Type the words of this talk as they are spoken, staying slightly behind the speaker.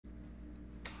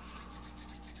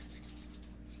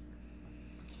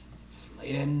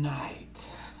late at night.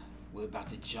 We're about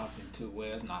to jump into,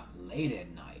 well, it's not late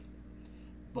at night,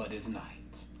 but it's night.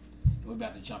 We're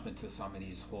about to jump into some of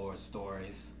these horror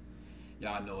stories.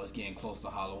 Y'all know it's getting close to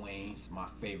Halloween. It's my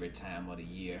favorite time of the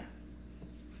year.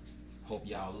 Hope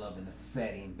y'all loving the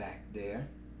setting back there.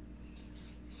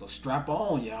 So strap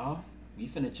on, y'all. We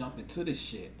finna jump into this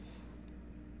shit.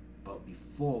 But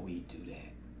before we do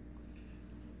that,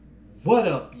 what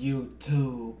up,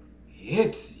 YouTube?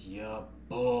 It's your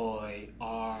boy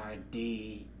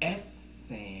R.D.S.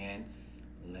 and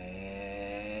let's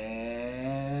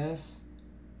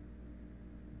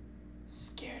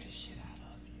scare the shit out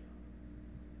of you.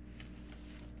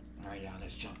 Alright, y'all,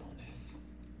 let's jump on this.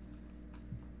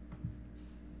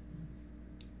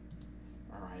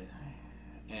 Alright,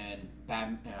 and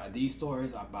these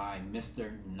stories are by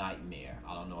Mr. Nightmare.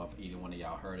 I don't know if either one of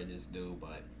y'all heard of this dude,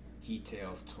 but he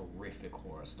tells terrific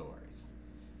horror stories.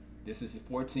 This is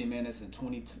 14 minutes and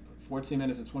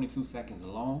 22 seconds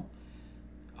long.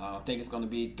 I think it's going to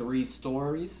be 3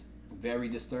 stories. Very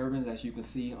disturbing, as you can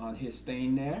see on his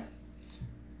thing there.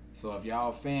 So if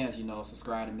y'all fans,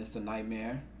 subscribe to Mr.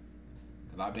 Nightmare,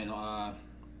 because I've been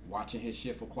watching his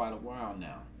shit for quite a while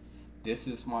now. This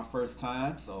is my first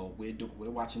time, so we're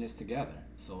watching this together.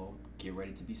 So get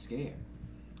ready to be scared.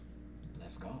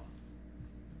 Let's go.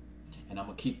 And I'm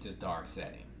gonna keep this dark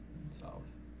setting. So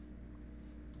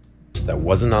that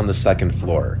wasn't on the second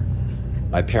floor.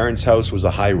 My parents' house was a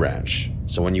high ranch,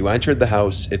 so when you entered the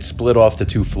house, it split off to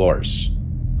 2 floors.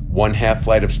 One half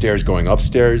flight of stairs going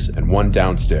upstairs and one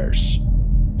downstairs.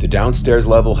 The downstairs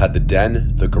level had the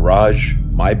den, the garage,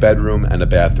 my bedroom, and a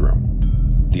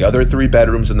bathroom. The other 3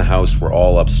 bedrooms in the house were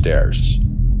all upstairs.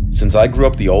 Since I grew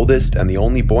up the oldest and the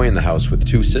only boy in the house with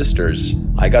 2 sisters,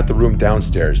 I got the room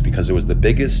downstairs because it was the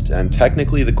biggest and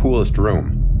technically the coolest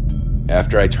room.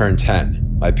 After I turned 10,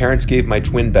 my parents gave my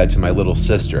twin bed to my little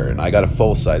sister and I got a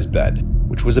full-size bed,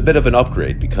 which was a bit of an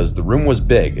upgrade because the room was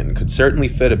big and could certainly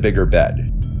fit a bigger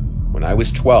bed. When I was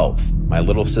 12, my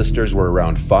little sisters were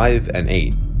around 5 and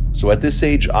 8, so at this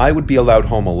age I would be allowed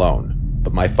home alone.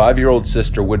 But my 5-year-old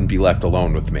sister wouldn't be left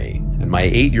alone with me, and my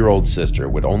 8-year-old sister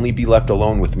would only be left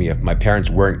alone with me if my parents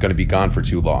weren't going to be gone for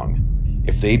too long.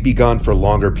 If they'd be gone for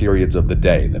longer periods of the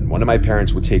day, then one of my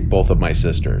parents would take both of my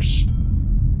sisters.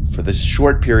 For this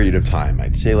short period of time,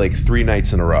 I'd say like 3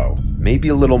 nights in a row, maybe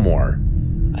a little more,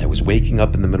 I was waking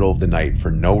up in the middle of the night for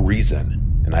no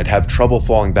reason, and I'd have trouble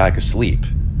falling back asleep,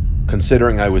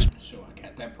 considering I was... Sure, I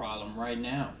got that problem right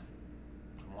now.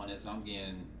 One is I'm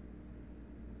getting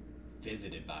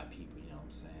visited by people, you know what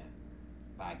I'm saying?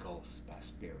 By ghosts, by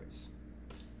spirits.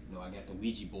 I got the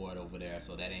Ouija board over there,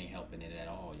 so that ain't helping it at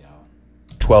all, y'all.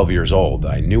 12 years old,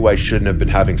 I knew I shouldn't have been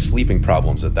having sleeping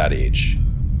problems at that age.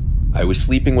 I was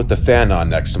sleeping with the fan on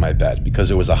next to my bed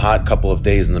because it was a hot couple of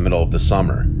days in the middle of the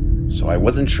summer, so I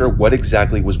wasn't sure what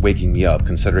exactly was waking me up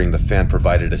considering the fan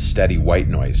provided a steady white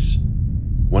noise.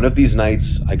 One of these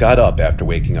nights, I got up after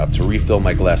waking up to refill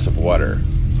my glass of water.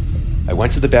 I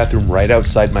went to the bathroom right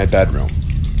outside my bedroom,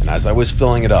 and as I was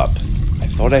filling it up, I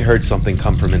thought I heard something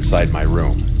come from inside my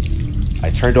room. I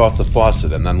turned off the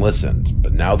faucet and then listened,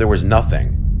 but now there was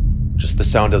nothing, just the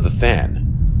sound of the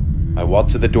fan. I walked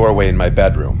to the doorway in my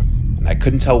bedroom, and I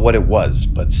couldn't tell what it was,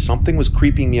 but something was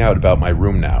creeping me out about my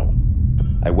room now.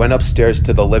 I went upstairs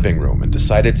to the living room and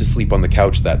decided to sleep on the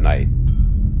couch that night.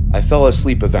 I fell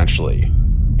asleep eventually,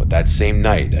 but that same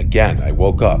night, again, I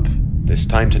woke up, this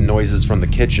time to noises from the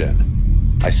kitchen.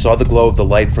 I saw the glow of the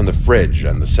light from the fridge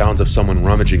and the sounds of someone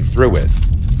rummaging through it.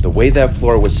 The way that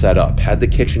floor was set up had the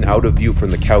kitchen out of view from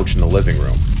the couch in the living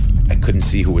room. I couldn't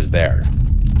see who was there.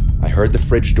 I heard the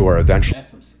fridge door eventually... That's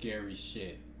some scary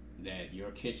shit, that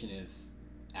your kitchen is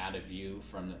out of view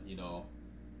from the,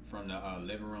 from the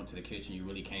living room to the kitchen. You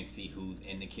really can't see who's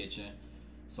in the kitchen.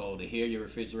 So to hear your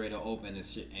refrigerator open and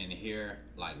shit, and hear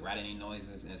like rattling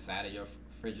noises inside of your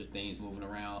refrigerator, things moving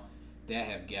around, that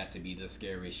have got to be the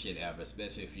scariest shit ever,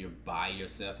 especially if you're by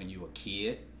yourself and you're a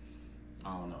kid.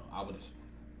 I don't know.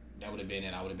 That would have been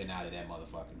it. I would have been out of that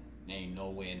motherfucker. There ain't no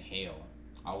way in hell.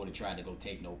 I would have tried to go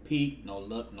take no peek, no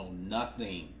look, no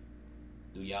nothing.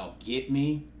 Do y'all get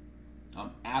me?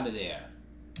 I'm out of there.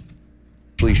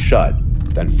 Shut,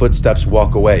 then footsteps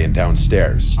walk away and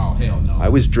downstairs. Oh, hell no. I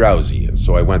was drowsy, and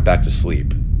so I went back to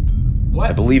sleep. What?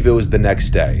 I believe it was the next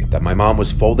day that my mom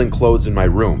was folding clothes in my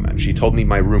room and she told me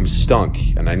my room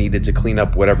stunk and I needed to clean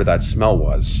up whatever that smell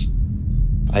was.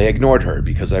 I ignored her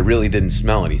because I really didn't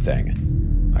smell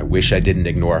anything. I wish I didn't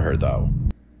ignore her though.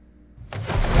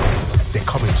 They're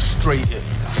coming straight in.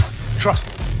 Trust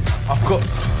me, I've got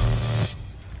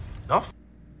enough.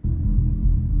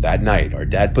 That night, our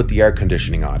dad put the air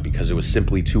conditioning on because it was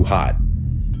simply too hot.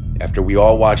 After we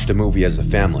all watched a movie as a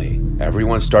family,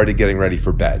 everyone started getting ready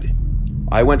for bed.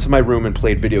 I went to my room and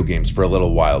played video games for a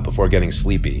little while before getting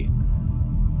sleepy.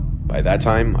 By that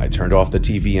time, I turned off the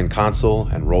TV and console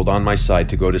and rolled on my side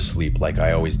to go to sleep like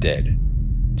I always did.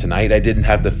 Tonight I didn't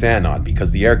have the fan on because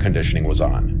the air conditioning was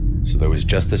on, so there was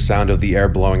just the sound of the air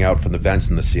blowing out from the vents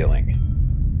in the ceiling.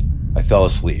 I fell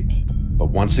asleep,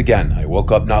 but once again I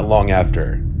woke up not long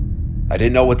after. I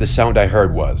didn't know what the sound I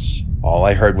heard was. All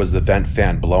I heard was the vent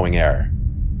fan blowing air.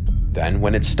 Then,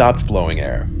 when it stopped blowing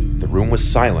air, the room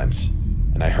was silent,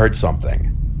 and I heard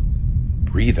something.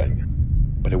 Breathing.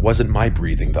 But it wasn't my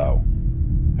breathing, though.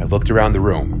 I looked around the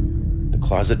room. The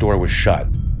closet door was shut,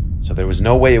 so there was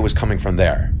no way it was coming from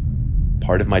there.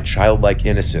 Part of my childlike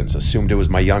innocence assumed it was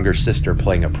my younger sister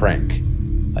playing a prank.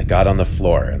 I got on the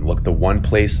floor and looked the one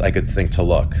place I could think to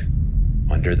look.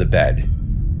 Under the bed.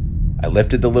 I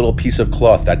lifted the little piece of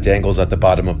cloth that dangles at the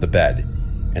bottom of the bed,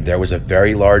 and there was a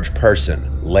very large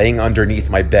person laying underneath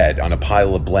my bed on a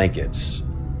pile of blankets.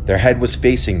 Their head was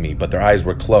facing me, but their eyes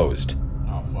were closed.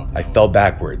 I fell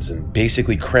backwards and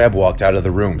basically crab walked out of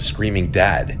the room screaming,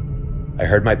 "Dad!" I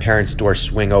heard my parents' door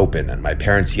swing open and my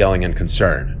parents yelling in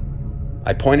concern.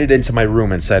 I pointed into my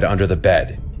room and said, "Under the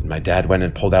bed," and my dad went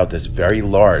and pulled out this very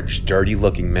large,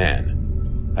 dirty-looking man.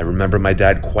 I remember my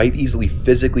dad quite easily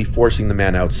physically forcing the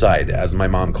man outside as my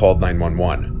mom called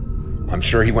 911. I'm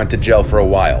sure he went to jail for a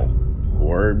while.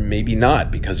 Or maybe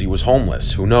not, because he was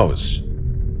homeless, who knows?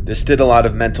 This did a lot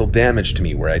of mental damage to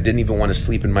me where I didn't even want to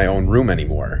sleep in my own room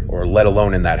anymore, or let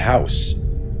alone in that house.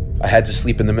 I had to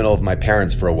sleep in the middle of my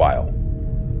parents for a while.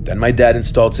 Then my dad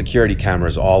installed security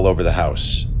cameras all over the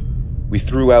house. We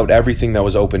threw out everything that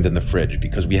was opened in the fridge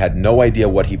because we had no idea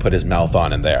what he put his mouth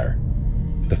on in there.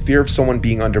 The fear of someone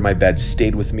being under my bed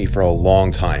stayed with me for a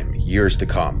long time, years to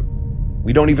come.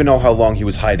 We don't even know how long he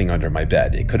was hiding under my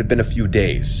bed. It could have been a few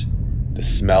days. The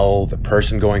smell, the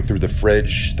person going through the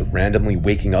fridge, the randomly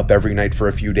waking up every night for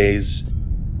a few days.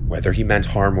 Whether he meant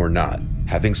harm or not,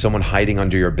 having someone hiding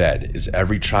under your bed is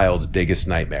every child's biggest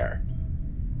nightmare.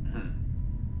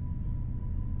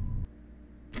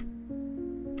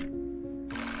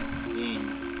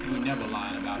 You never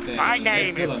lying about that. My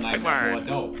name is still a nightmare for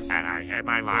adults. and I have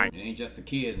my life. It ain't just the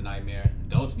kids' nightmare.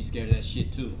 Adults be scared of that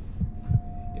shit too.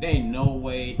 It ain't no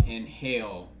way in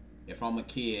hell if I'm a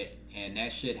kid and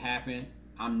that shit happen,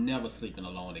 I'm never sleeping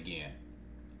alone again.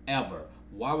 Ever.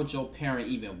 Why would your parent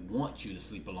even want you to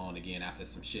sleep alone again after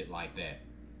some shit like that?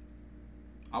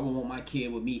 I would want my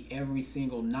kid with me every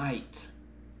single night.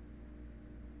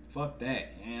 Fuck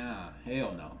that. Yeah,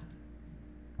 hell no.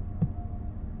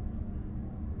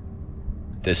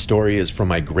 This story is from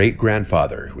my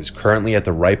great-grandfather, who is currently at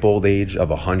the ripe old age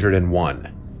of 101.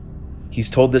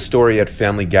 He's told this story at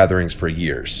family gatherings for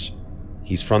years.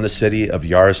 He's from the city of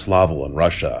Yaroslavl in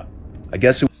Russia. I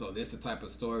guess it So this is the type of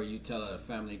story you tell at a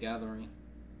family gathering?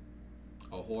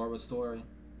 A horror story?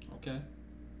 Okay.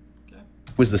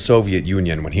 was the Soviet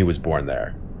Union when he was born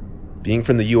there. Being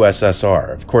from the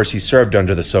USSR, of course he served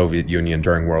under the Soviet Union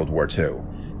during World War II,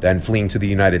 then fleeing to the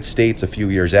United States a few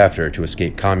years after to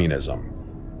escape communism.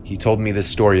 He told me this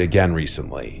story again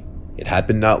recently. It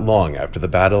happened not long after the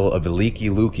Battle of Veliki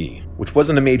Luki, which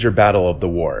wasn't a major battle of the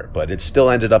war, but it still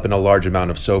ended up in a large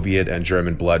amount of Soviet and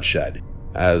German bloodshed,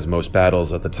 as most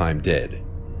battles at the time did.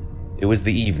 It was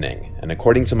the evening, and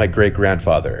according to my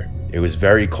great-grandfather, it was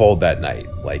very cold that night,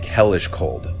 like hellish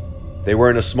cold. They were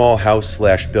in a small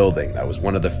house/building that was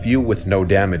one of the few with no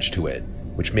damage to it,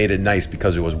 which made it nice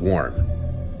because it was warm.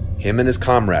 Him and his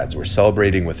comrades were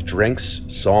celebrating with drinks,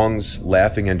 songs,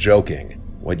 laughing, and joking,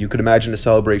 what you could imagine a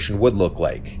celebration would look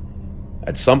like.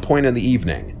 At some point in the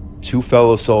evening, two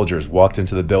fellow soldiers walked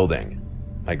into the building.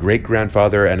 My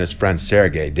great-grandfather and his friend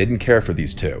Sergei didn't care for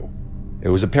these two. It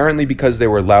was apparently because they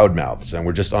were loudmouths and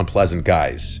were just unpleasant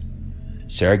guys.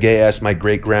 Sergei asked my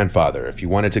great-grandfather if he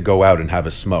wanted to go out and have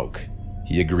a smoke.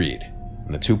 He agreed,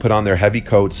 and the two put on their heavy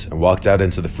coats and walked out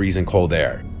into the freezing cold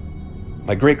air.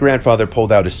 My great-grandfather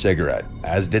pulled out a cigarette,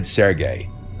 as did Sergei,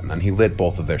 and then he lit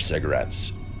both of their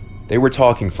cigarettes. They were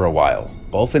talking for a while,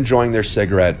 both enjoying their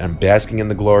cigarette and basking in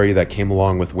the glory that came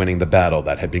along with winning the battle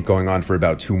that had been going on for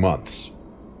about 2 months.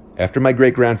 After my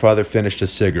great-grandfather finished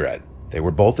his cigarette, they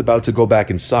were both about to go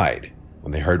back inside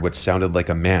when they heard what sounded like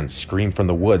a man scream from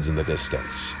the woods in the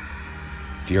distance.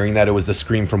 Fearing that it was the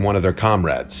scream from one of their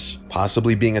comrades,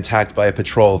 possibly being attacked by a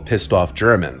patrol of pissed-off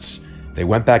Germans, they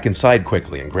went back inside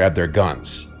quickly and grabbed their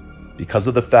guns. Because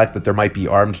of the fact that there might be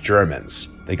armed Germans,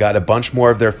 they got a bunch more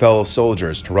of their fellow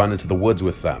soldiers to run into the woods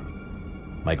with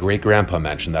them. My great-grandpa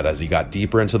mentioned that as he got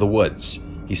deeper into the woods,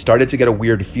 he started to get a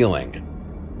weird feeling,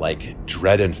 like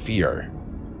dread and fear.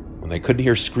 When they couldn't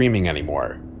hear screaming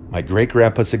anymore, My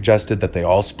great-grandpa suggested that they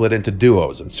all split into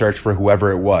duos and search for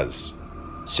whoever it was.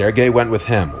 Sergei went with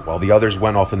him, while the others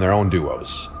went off in their own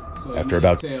duos. So After you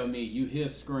about tell me you hear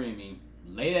screaming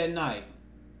late at night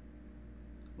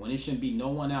when it shouldn't be no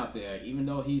one out there, even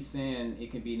though he's saying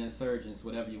it could be an insurgents,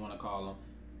 whatever you want to call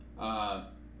them.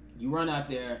 You run out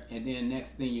there, and then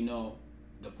next thing you know,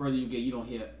 the further you get, you don't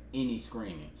hear any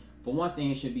screaming. For one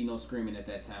thing, it should be no screaming at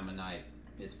that time of night.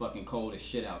 It's fucking cold as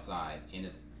shit outside, and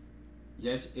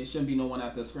it shouldn't be no one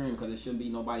out there screaming because it shouldn't be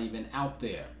nobody even out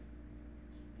there.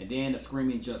 And then the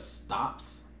screaming just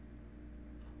stops.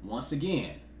 Once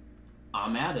again,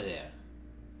 I'm out of there.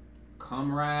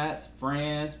 Comrades,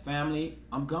 friends, family,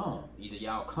 I'm gone. Either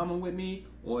y'all coming with me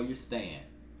or you're staying.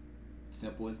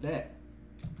 Simple as that.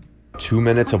 2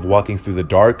 minutes of walking through the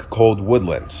dark, cold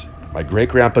woodlands. My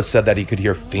great-grandpa said that he could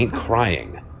hear faint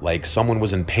crying, like someone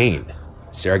was in pain.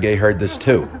 Sergei heard this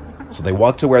too, so they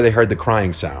walked to where they heard the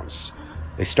crying sounds.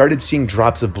 They started seeing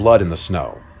drops of blood in the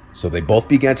snow, so they both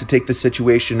began to take the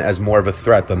situation as more of a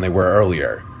threat than they were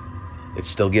earlier. It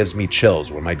still gives me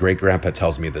chills when my great-grandpa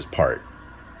tells me this part.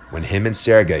 When him and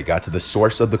Sergei got to the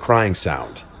source of the crying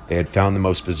sound, they had found the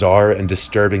most bizarre and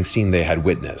disturbing scene they had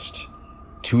witnessed.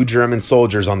 2 German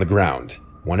soldiers on the ground,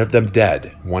 one of them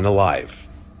dead, one alive.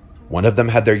 One of them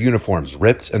had their uniforms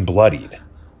ripped and bloodied.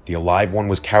 The alive one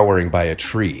was cowering by a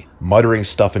tree, muttering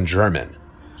stuff in German.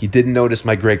 He didn't notice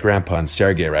my great-grandpa and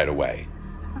Sergei right away.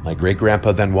 My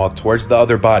great-grandpa then walked towards the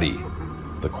other body.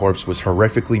 The corpse was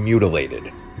horrifically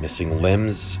mutilated, missing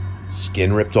limbs,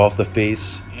 skin ripped off the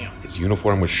face. His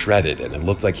uniform was shredded and it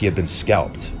looked like he had been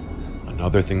scalped.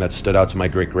 Another thing that stood out to my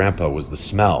great-grandpa was the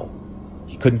smell.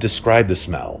 He couldn't describe the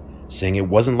smell, saying it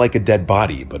wasn't like a dead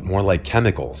body, but more like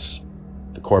chemicals.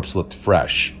 The corpse looked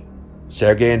fresh.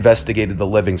 Sergei investigated the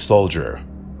living soldier,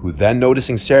 who then,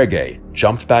 noticing Sergei,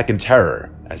 jumped back in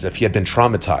terror, as if he had been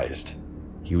traumatized.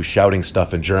 He was shouting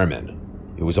stuff in German.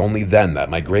 It was only then that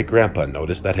my great-grandpa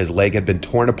noticed that his leg had been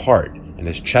torn apart and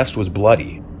his chest was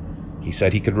bloody. He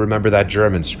said he could remember that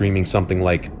German screaming something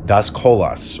like "Das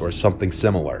Kolas" or something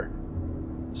similar.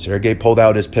 Sergei pulled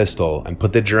out his pistol and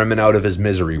put the German out of his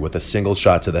misery with a single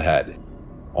shot to the head.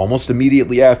 Almost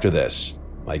immediately after this,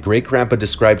 my great-grandpa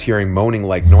described hearing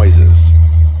moaning-like noises,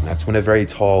 and that's when a very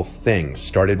tall thing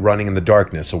started running in the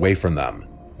darkness away from them.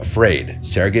 Afraid,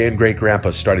 Sergei and great-grandpa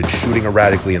started shooting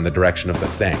erratically in the direction of the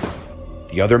thing.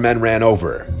 The other men ran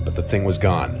over, but the thing was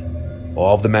gone.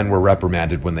 All of the men were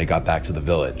reprimanded when they got back to the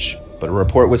village, but a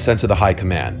report was sent to the high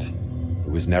command.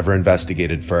 It was never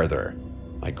investigated further.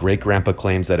 My great-grandpa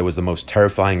claims that it was the most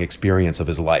terrifying experience of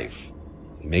his life.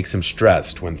 It makes him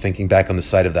stressed when thinking back on the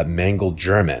sight of that mangled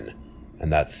German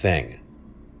and that thing.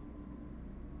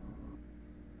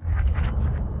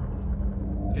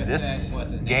 This That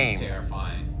wasn't game,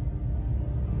 terrifying.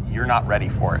 you're not ready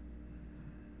for it.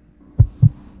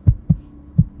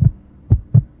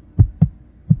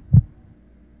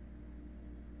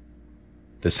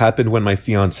 This happened when my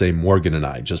fiancée Morgan and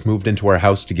I just moved into our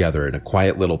house together in a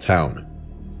quiet little town.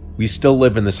 We still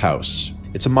live in this house.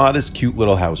 It's a modest, cute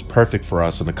little house, perfect for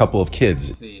us and a couple of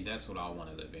kids. See, that's what I want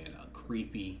to live in. A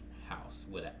creepy house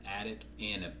with an attic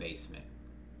and a basement.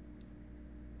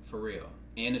 For real.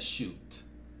 And a chute.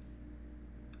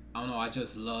 I don't know, I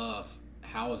just love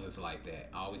houses like that.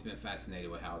 I've always been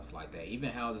fascinated with houses like that.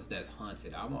 Even houses that's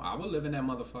haunted. I would live in that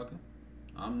motherfucker.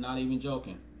 I'm not even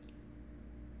joking.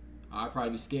 I'd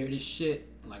probably be scared as shit.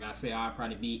 Like I say, I'd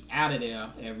probably be out of there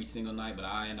every single night, but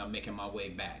I end up making my way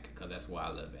back because that's where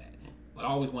I live at. But I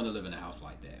always want to live in a house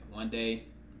like that. One day,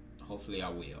 hopefully I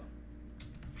will.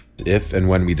 If and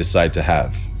when we decide to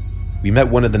have. We met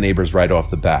one of the neighbors right off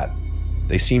the bat.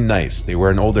 They seemed nice. They were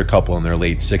an older couple in their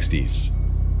late 60s.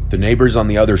 The neighbors on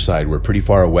the other side were pretty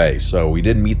far away, so we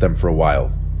didn't meet them for a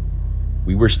while.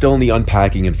 We were still in the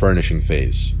unpacking and furnishing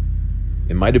phase.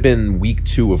 It might have been week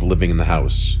 2 of living in the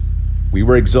house. We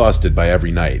were exhausted by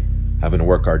every night, having to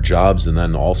work our jobs and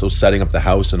then also setting up the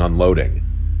house and unloading.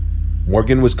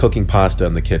 Morgan was cooking pasta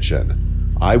in the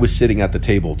kitchen. I was sitting at the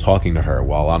table talking to her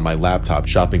while on my laptop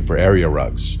shopping for area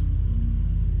rugs.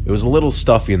 It was a little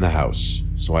stuffy in the house,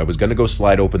 so I was going to go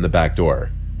slide open the back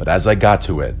door, but as I got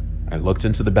to it, I looked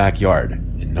into the backyard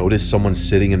and noticed someone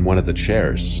sitting in one of the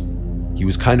chairs. He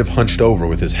was kind of hunched over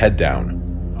with his head down.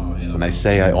 When I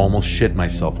say I almost shit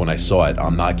myself when I saw it,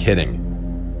 I'm not kidding.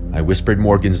 I whispered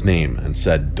Morgan's name and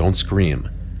said, "Don't scream,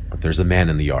 but there's a man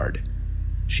in the yard."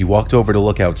 She walked over to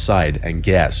look outside and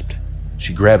gasped.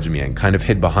 She grabbed me and kind of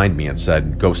hid behind me and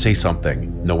said, "Go say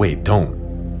something." "No, wait,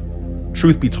 don't."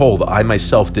 Truth be told, I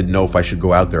myself didn't know if I should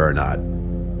go out there or not.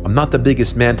 I'm not the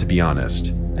biggest man, to be honest,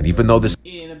 and even though this It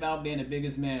ain't about being the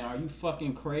biggest man. Are you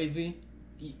fucking crazy?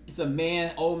 it's a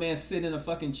man, old man sitting in a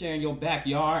fucking chair in your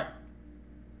backyard,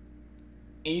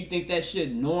 and you think that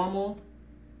shit normal?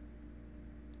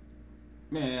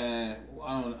 Man,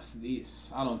 I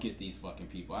don't get these fucking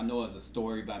people. I know it's a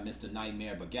story by Mr.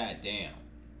 Nightmare, but goddamn.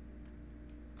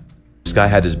 This guy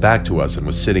had his back to us and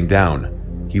was sitting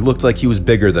down. He looked like he was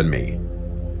bigger than me.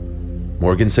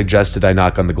 Morgan suggested I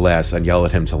knock on the glass and yell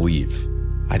at him to leave.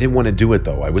 I didn't want to do it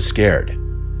though, I was scared.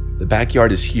 The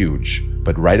backyard is huge,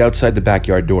 but right outside the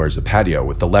backyard door is a patio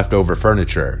with the leftover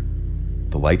furniture.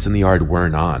 The lights in the yard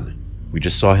weren't on. We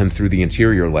just saw him through the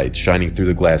interior lights shining through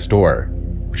the glass door,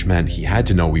 which meant he had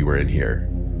to know we were in here.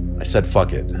 I said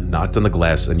fuck it, knocked on the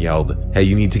glass and yelled, "Hey,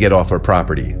 you need to get off our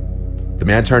property." The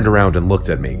man turned around and looked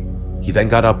at me. He then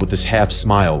got up with this half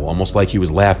smile, almost like he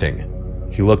was laughing.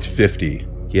 He looked 50.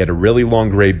 He had a really long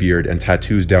gray beard and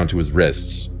tattoos down to his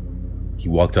wrists. He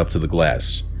walked up to the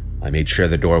glass. I made sure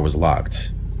the door was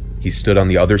locked. He stood on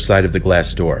the other side of the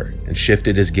glass door and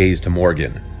shifted his gaze to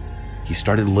Morgan. He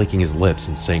started licking his lips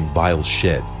and saying vile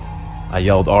shit. I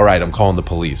yelled, "All right, I'm calling the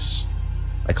police."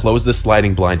 I closed the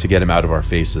sliding blind to get him out of our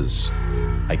faces.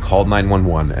 I called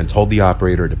 911 and told the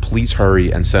operator to please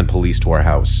hurry and send police to our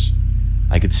house.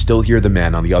 I could still hear the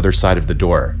man on the other side of the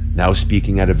door, now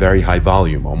speaking at a very high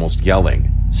volume, almost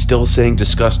yelling, still saying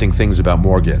disgusting things about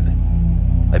Morgan.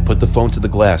 I put the phone to the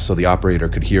glass so the operator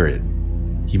could hear it.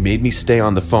 He made me stay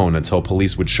on the phone until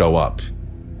police would show up.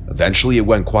 Eventually it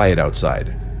went quiet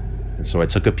outside, and so I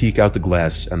took a peek out the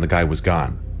glass and the guy was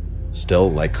gone.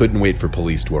 Still, I couldn't wait for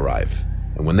police to arrive,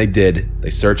 and when they did, they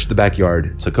searched the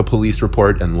backyard, took a police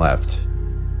report, and left.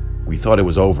 We thought it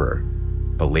was over,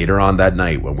 but later on that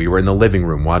night when we were in the living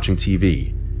room watching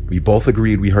TV, we both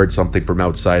agreed we heard something from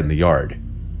outside in the yard.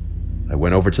 I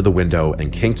went over to the window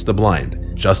and kinked the blind,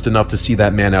 just enough to see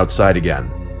that man outside again.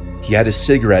 He had a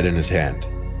cigarette in his hand.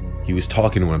 He was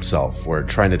talking to himself, or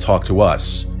trying to talk to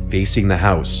us, facing the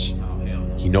house.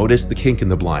 He noticed the kink in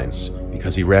the blinds,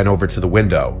 because he ran over to the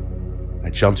window. I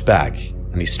jumped back,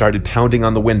 and he started pounding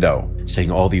on the window,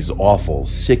 saying all these awful,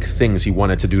 sick things he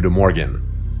wanted to do to Morgan.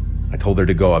 I told her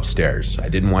to go upstairs. I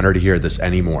didn't want her to hear this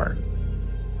anymore.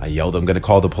 I yelled, "I'm gonna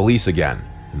call the police again,"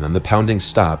 and then the pounding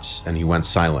stopped, and he went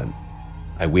silent.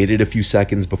 I waited a few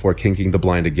seconds before kinking the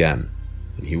blind again,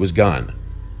 and he was gone.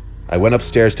 I went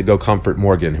upstairs to go comfort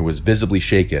Morgan, who was visibly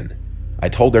shaken. I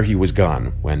told her he was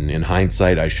gone, when in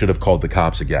hindsight I should have called the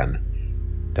cops again.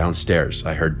 Downstairs,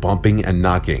 I heard bumping and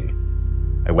knocking.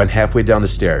 I went halfway down the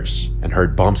stairs and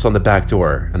heard bumps on the back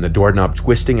door and the doorknob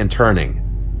twisting and turning.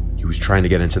 He was trying to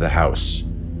get into the house.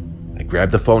 I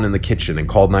grabbed the phone in the kitchen and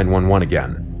called 911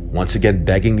 again, once again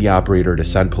begging the operator to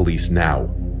send police now.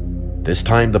 This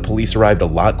time, the police arrived a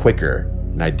lot quicker,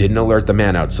 and I didn't alert the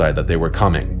man outside that they were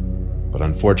coming. But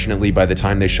unfortunately, by the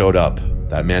time they showed up,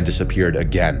 that man disappeared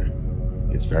again.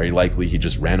 It's very likely he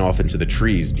just ran off into the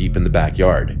trees deep in the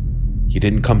backyard. He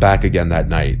didn't come back again that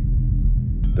night.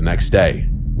 The next day,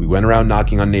 we went around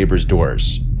knocking on neighbors'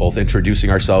 doors, both introducing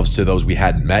ourselves to those we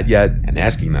hadn't met yet and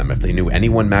asking them if they knew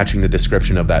anyone matching the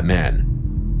description of that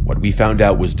man. What we found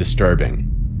out was disturbing.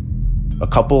 A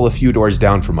couple a few doors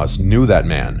down from us knew that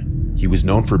man. He was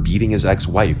known for beating his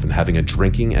ex-wife and having a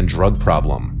drinking and drug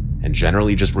problem, and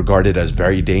generally just regarded as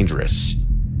very dangerous.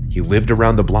 He lived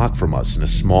around the block from us in a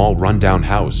small, rundown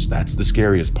house. That's the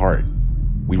scariest part.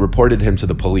 We reported him to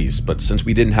the police, but since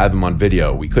we didn't have him on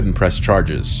video, we couldn't press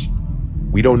charges.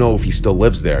 We don't know if he still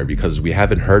lives there because we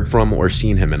haven't heard from or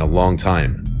seen him in a long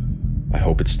time. I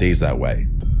hope it stays that way.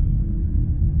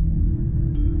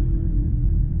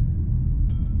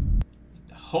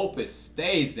 Hope it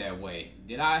stays that way.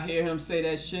 Did I hear him say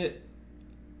that shit?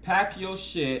 Pack your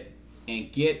shit and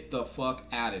get the fuck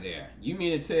out of there. You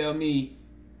mean to tell me,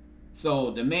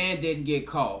 so the man didn't get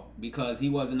caught because he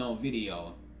wasn't on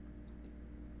video.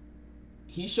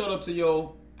 He showed up to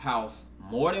your house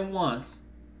more than once,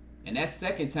 and that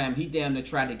second time he damn near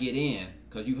tried to get in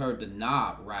because you heard the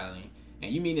knob rattling.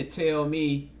 And you mean to tell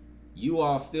me you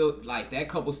all still, like, that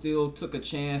couple still took a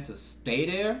chance to stay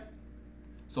there?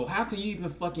 So how can you even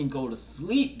fucking go to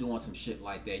sleep doing some shit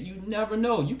like that? You never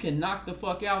know. You can knock the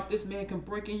fuck out. This man can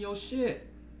break in your shit.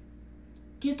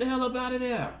 Get the hell up out of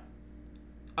there.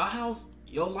 A house,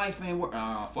 your life ain't work.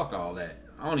 Fuck all that.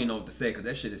 I don't even know what to say because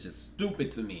that shit is just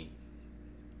stupid to me.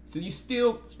 So you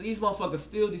still, these motherfuckers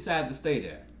still decided to stay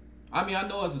there. I mean, I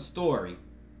know it's a story,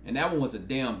 and that one was a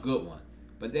damn good one.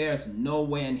 But there's no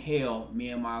way in hell me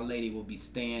and my lady will be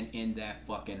staying in that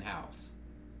fucking house.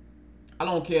 I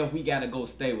don't care if we gotta go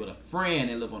stay with a friend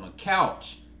and live on a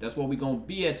couch. That's where we gonna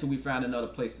be at till we find another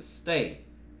place to stay.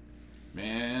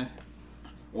 Man.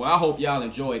 Well, I hope y'all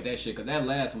enjoyed that shit, because that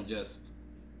last one just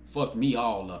fucked me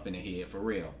all up in the head, for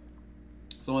real.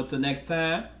 So until next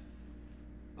time,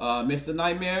 Mr.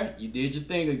 Nightmare, you did your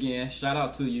thing again. Shout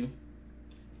out to you.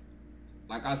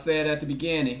 Like I said at the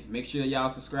beginning, make sure y'all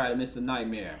subscribe to Mr.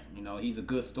 Nightmare. You know, he's a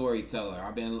good storyteller.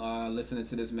 I've been listening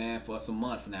to this man for some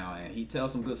months now, and he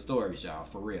tells some good stories, y'all,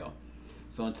 for real.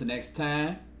 So until next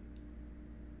time,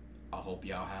 I hope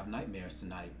y'all have nightmares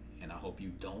tonight, and I hope you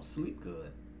don't sleep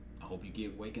good. I hope you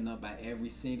get waken up by every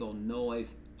single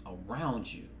noise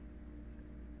around you.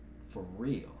 For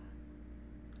real.